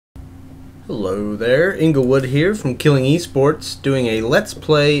Hello there, Inglewood here from Killing Esports, doing a Let's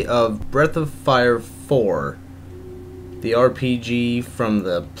Play of Breath of Fire 4, the RPG from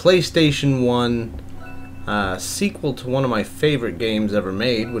the PlayStation 1, sequel to one of my favorite games ever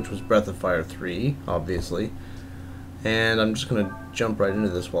made, which was Breath of Fire 3, obviously. And I'm just going to jump right into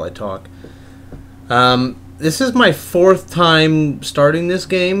this while I talk. This is my fourth time starting this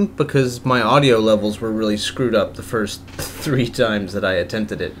game because my audio levels were really screwed up the first 3 times that I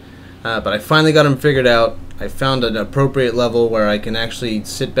attempted it. But I finally got them figured out. I found an appropriate level where I can actually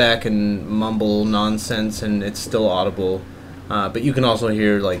sit back and mumble nonsense and it's still audible. But you can also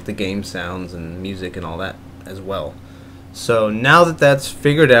hear like the game sounds and music and all that as well. So now that that's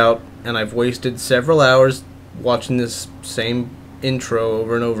figured out and I've wasted several hours watching this same intro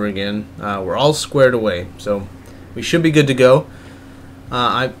over and over again, we're all squared away. So we should be good to go.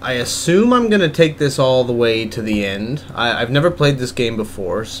 I assume I'm going to take this all the way to the end. I've never played this game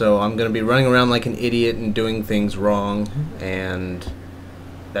before, so I'm going to be running around like an idiot and doing things wrong, and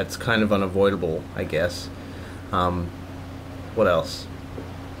that's kind of unavoidable, I guess. What else?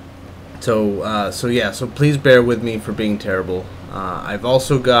 So please bear with me for being terrible. I've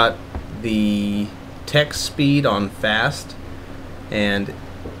also got the text speed on fast, and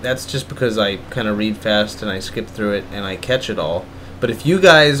that's just because I kind of read fast and I skip through it and I catch it all. But if you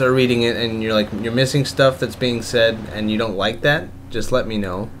guys are reading it and you're missing stuff that's being said and you don't like that, just let me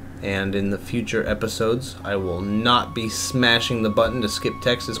know. And in the future episodes, I will not be smashing the button to skip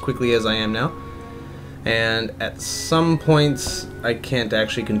text as quickly as I am now. And at some points, I can't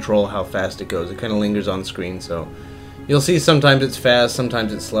actually control how fast it goes. It kind of lingers on screen, so you'll see sometimes it's fast,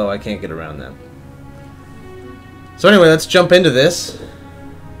 sometimes it's slow. I can't get around that. So anyway, let's jump into this.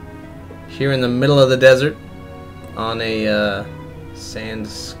 Here in the middle of the desert on a sand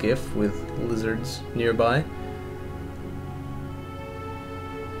skiff with lizards nearby.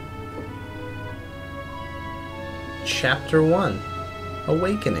 Chapter 1,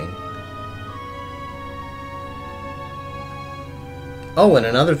 Awakening. Oh, and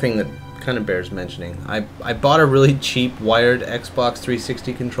another thing that kind of bears mentioning. I bought a really cheap wired Xbox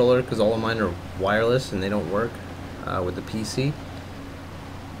 360 controller because all of mine are wireless and they don't work with the PC.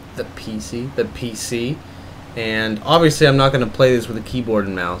 The PC. And obviously I'm not going to play this with a keyboard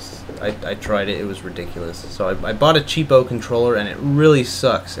and mouse. I tried it, it was ridiculous. So I bought a cheapo controller and it really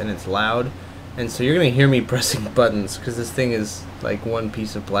sucks and it's loud. And so you're going to hear me pressing buttons because this thing is like one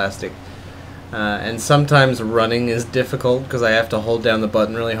piece of plastic. And sometimes running is difficult because I have to hold down the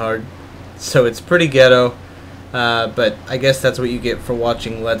button really hard. So it's pretty ghetto. But I guess that's what you get for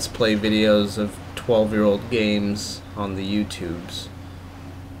watching Let's Play videos of 12-year-old games on the YouTubes.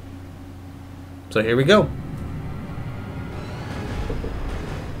 So here we go.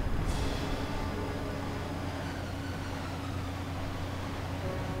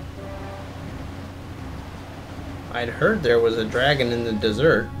 I'd heard there was a dragon in the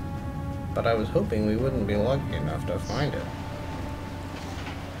desert, but I was hoping we wouldn't be lucky enough to find it.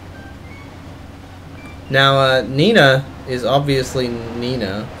 Now, Nina is obviously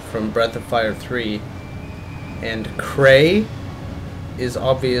Nina from Breath of Fire 3, and Cray is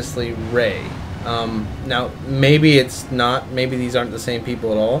obviously Ray. Now, maybe it's not, maybe these aren't the same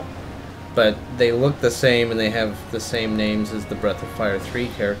people at all, but they look the same and they have the same names as the Breath of Fire 3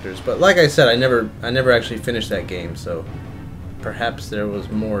 characters. But like I said, I never actually finished that game, so perhaps there was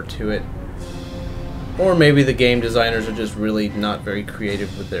more to it. Or maybe the game designers are just really not very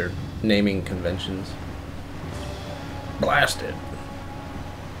creative with their naming conventions. Blasted.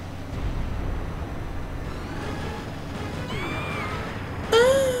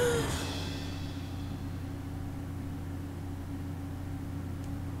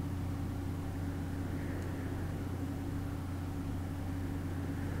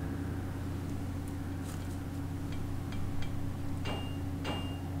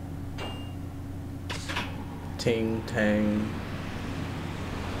 Ting tang.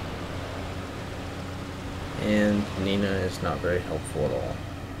 And Nina is not very helpful at all.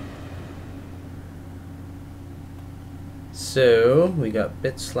 So we got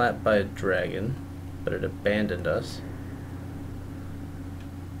bit slapped by a dragon, but it abandoned us.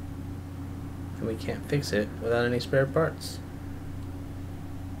 And we can't fix it without any spare parts.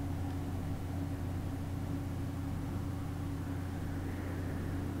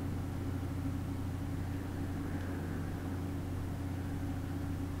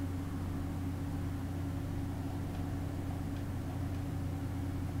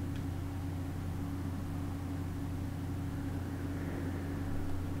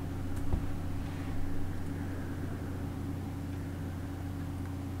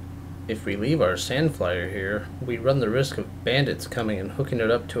 If we leave our sandflyer here, we run the risk of bandits coming and hooking it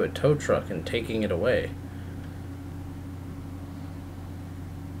up to a tow truck and taking it away.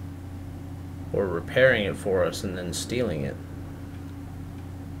 Or repairing it for us and then stealing it.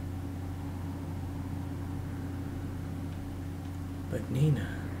 But Nina...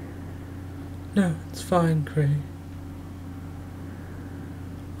 No, it's fine, Gray.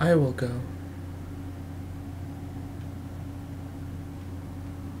 I will go.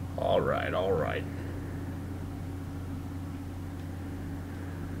 Alright, alright.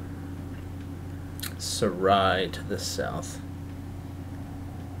 Sarai to the south.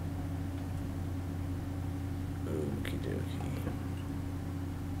 Okie dokie.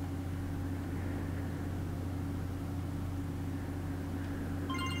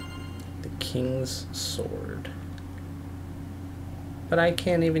 The King's Sword. But I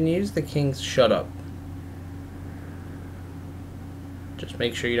can't even use the King's... Shut up. Just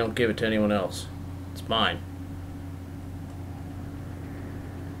make sure you don't give it to anyone else. It's mine.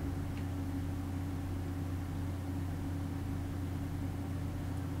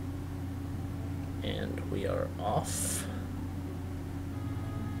 And we are off.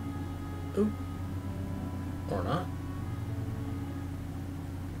 Oop. Or not.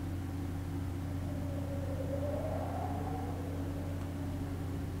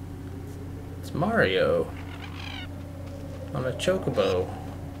 It's Mario. On a chocobo.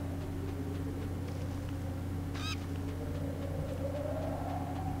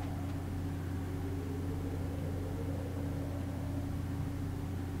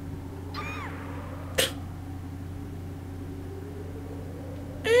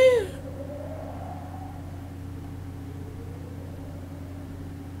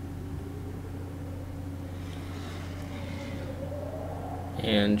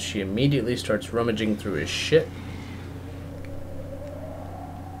 And she immediately starts rummaging through his shit.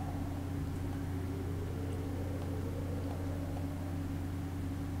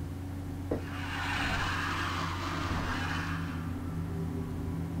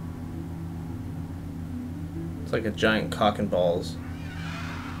 It's like a giant cock and balls.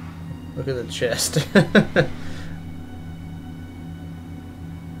 Look at the chest.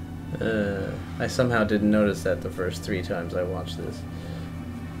 I somehow didn't notice that the first 3 times I watched this.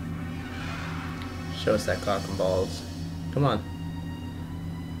 Show us that cock and balls. Come on.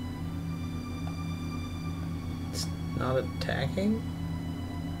 It's not attacking?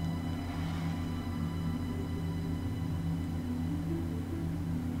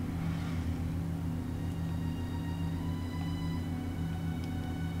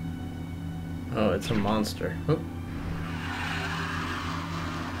 Oh, it's a monster. Oh.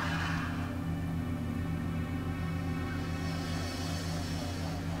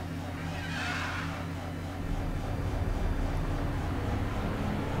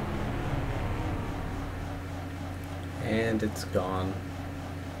 And it's gone.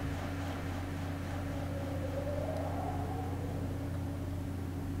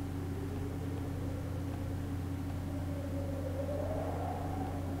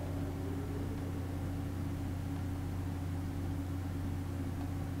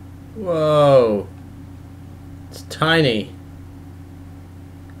 Whoa. It's tiny.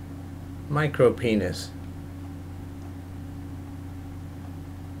 Micro penis.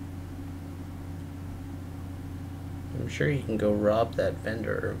 I'm sure you can go rob that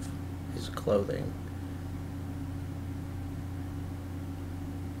vendor of his clothing.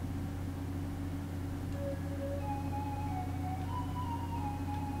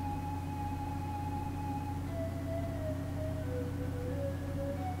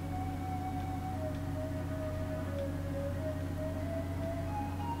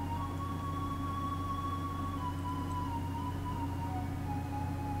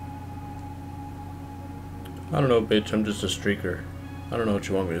 I don't know, bitch. I'm just a streaker. I don't know what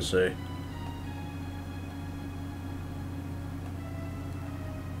you want me to say.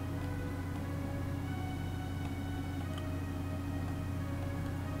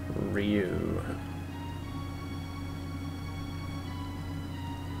 Ryu.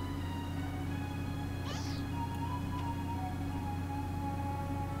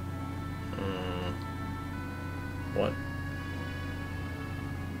 What?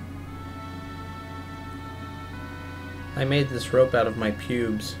 I made this rope out of my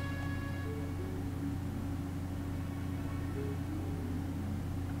pubes.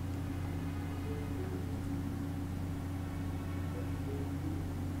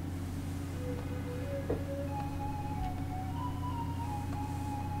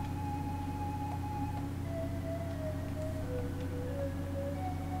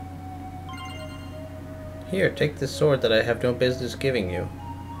 Here, take this sword that I have no business giving you.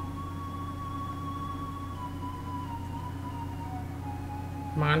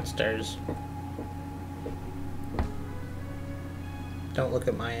 monsters. Don't look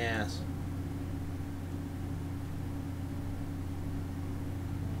at my ass.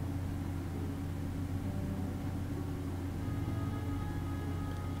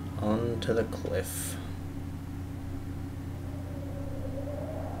 Onto the cliff.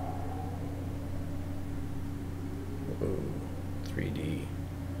 Ooh, 3D.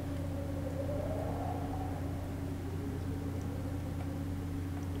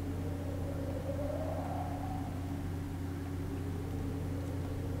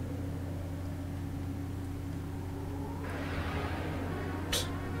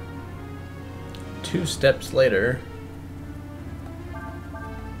 Two steps later.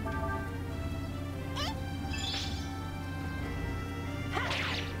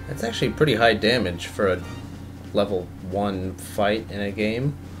 That's actually pretty high damage for a level 1 fight in a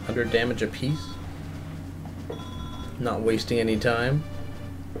game. 100 damage apiece. Not wasting any time.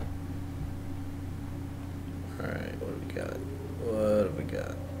 Alright, what do we got? What do we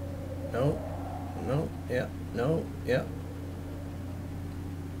got? No. No. Yeah. No. Yeah.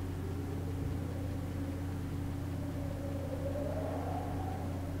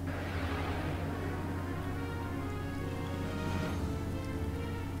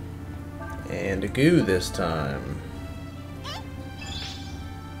 And a goo this time.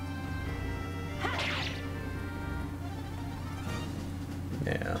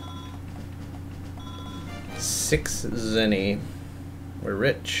 Yeah. 6 zenny. We're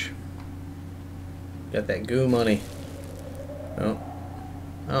rich. Got that goo money. Oh.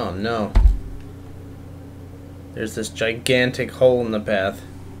 Oh no. There's this gigantic hole in the path.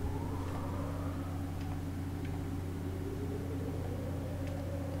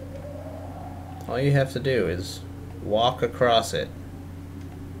 All you have to do is walk across it.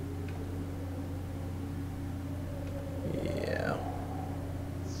 Yeah.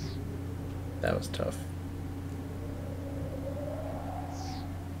 That was tough.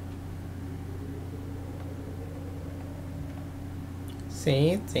 See,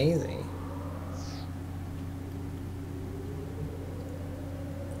 it's easy.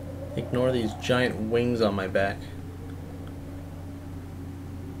 Ignore these giant wings on my back.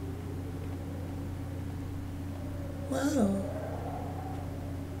 Whoa.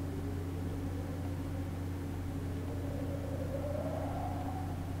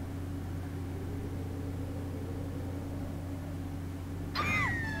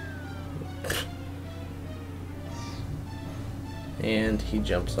 And he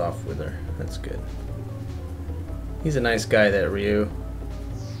jumps off with her. That's good. He's a nice guy, that Ryu.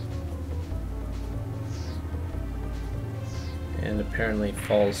 And apparently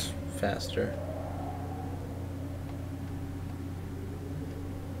falls faster.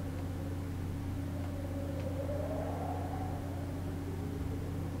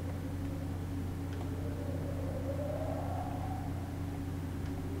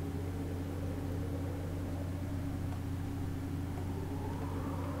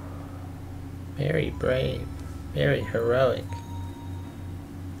 Very brave, very heroic.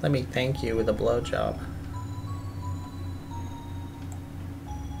 Let me thank you with a blowjob.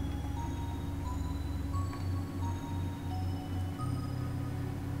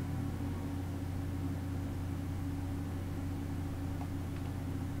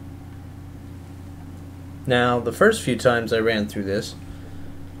 Now, the first few times I ran through this,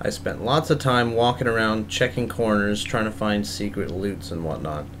 I spent lots of time walking around, checking corners, trying to find secret loots and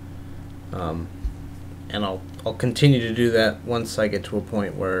whatnot. And I'll continue to do that once I get to a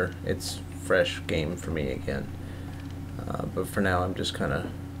point where it's fresh game for me again. But for now, I'm just kind of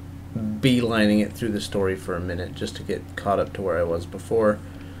beelining it through the story for a minute just to get caught up to where I was before,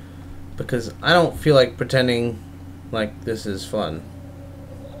 because I don't feel like pretending like this is fun,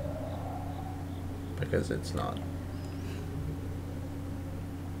 because it's not.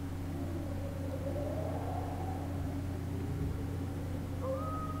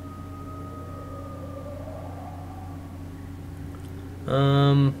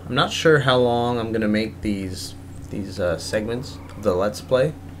 I'm not sure how long I'm gonna make these segments of the Let's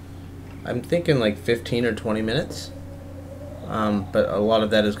Play. I'm thinking like 15 or 20 minutes, but a lot of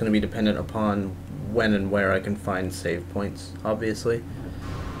that is going to be dependent upon when and where I can find save points, obviously.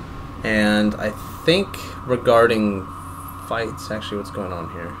 And I think regarding fights, actually, what's going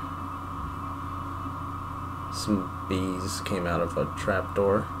on here? Some bees came out of a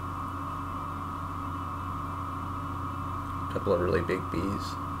trapdoor. A couple of really big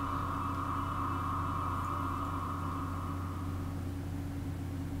bees.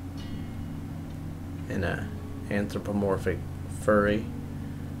 And a anthropomorphic furry.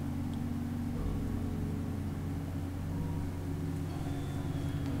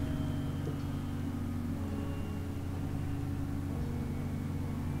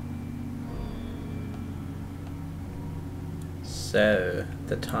 So,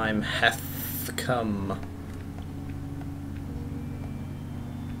 the time hath come.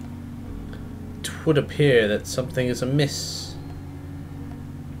 'Twould appear that something is amiss.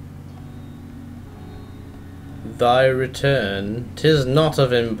 Thy return, 'tis not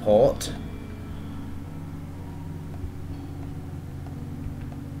of import.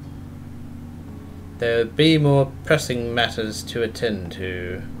 There be more pressing matters to attend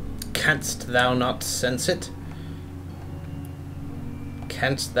to. Canst thou not sense it?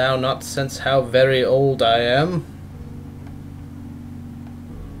 Canst thou not sense how very old I am?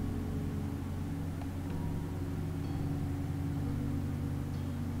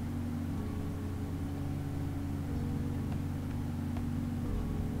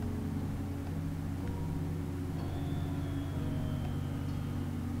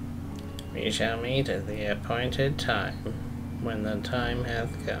 We shall meet at the appointed time, when the time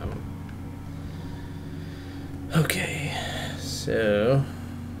hath come. Okay, so...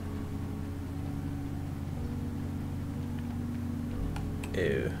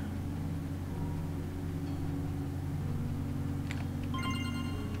 Ew.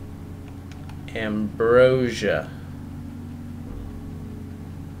 Ambrosia.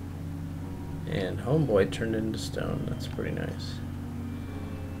 And homeboy turned into stone. That's pretty nice.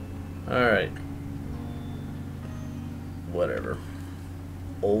 Alright. Whatever.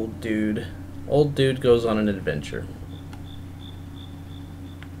 Old dude. Old dude goes on an adventure.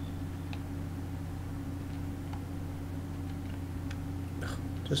 Ugh,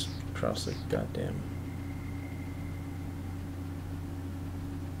 just cross the goddamn...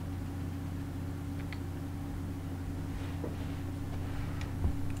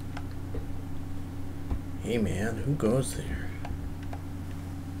 Hey man, who goes there?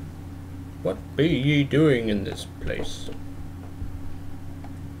 What be ye doing in this place?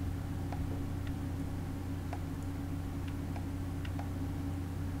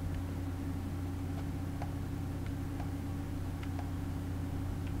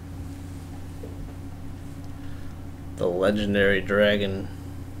 The legendary dragon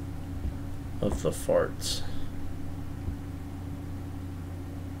of the farts.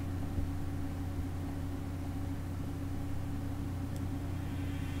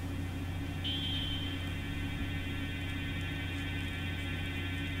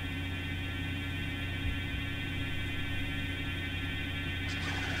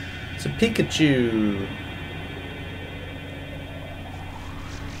 It's a Pikachu.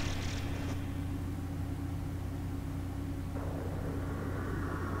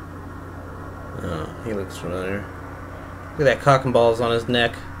 Oh, he looks familiar. Look at that cock and balls on his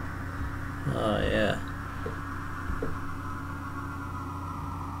neck. Oh, yeah.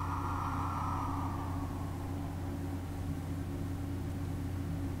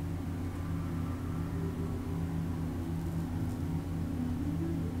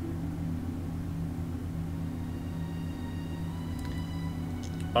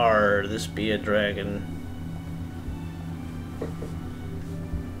 This be a dragon.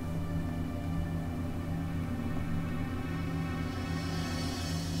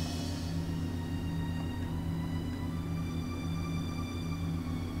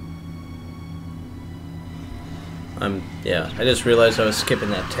 Yeah, I just realized I was skipping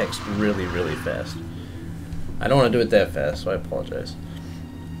that text really, really fast. I don't want to do it that fast, so I apologize.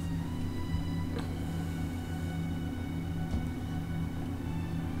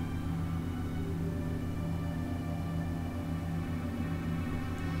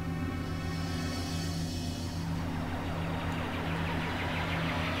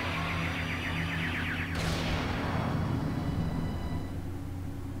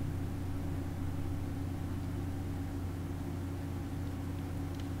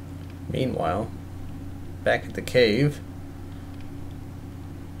 Meanwhile, back at the cave,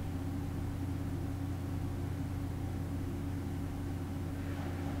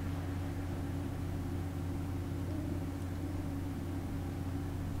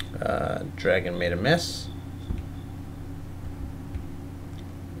 dragon made a mess.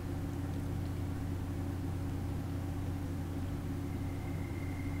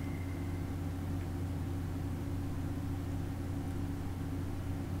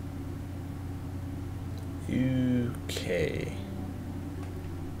 Okay.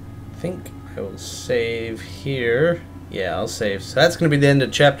 I think I will save here. Yeah, I'll save. So that's going to be the end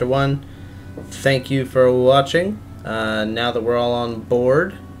of Chapter 1. Thank you for watching. Now that we're all on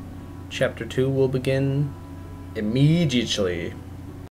board, Chapter 2 will begin immediately.